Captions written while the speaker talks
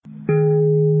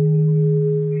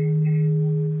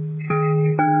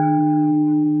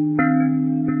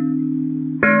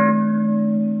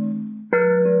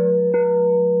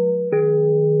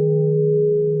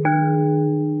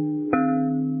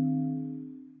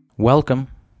Welcome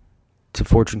to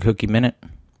Fortune Cookie Minute.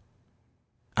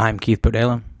 I'm Keith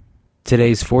Bodela.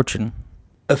 Today's fortune: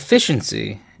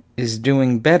 efficiency is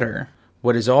doing better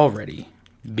what is already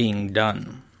being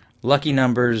done. Lucky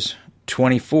numbers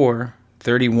 24,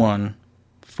 31,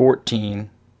 14,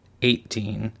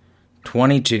 18,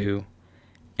 22,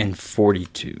 and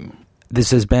 42.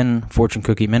 This has been Fortune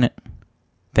Cookie Minute.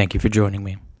 Thank you for joining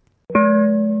me.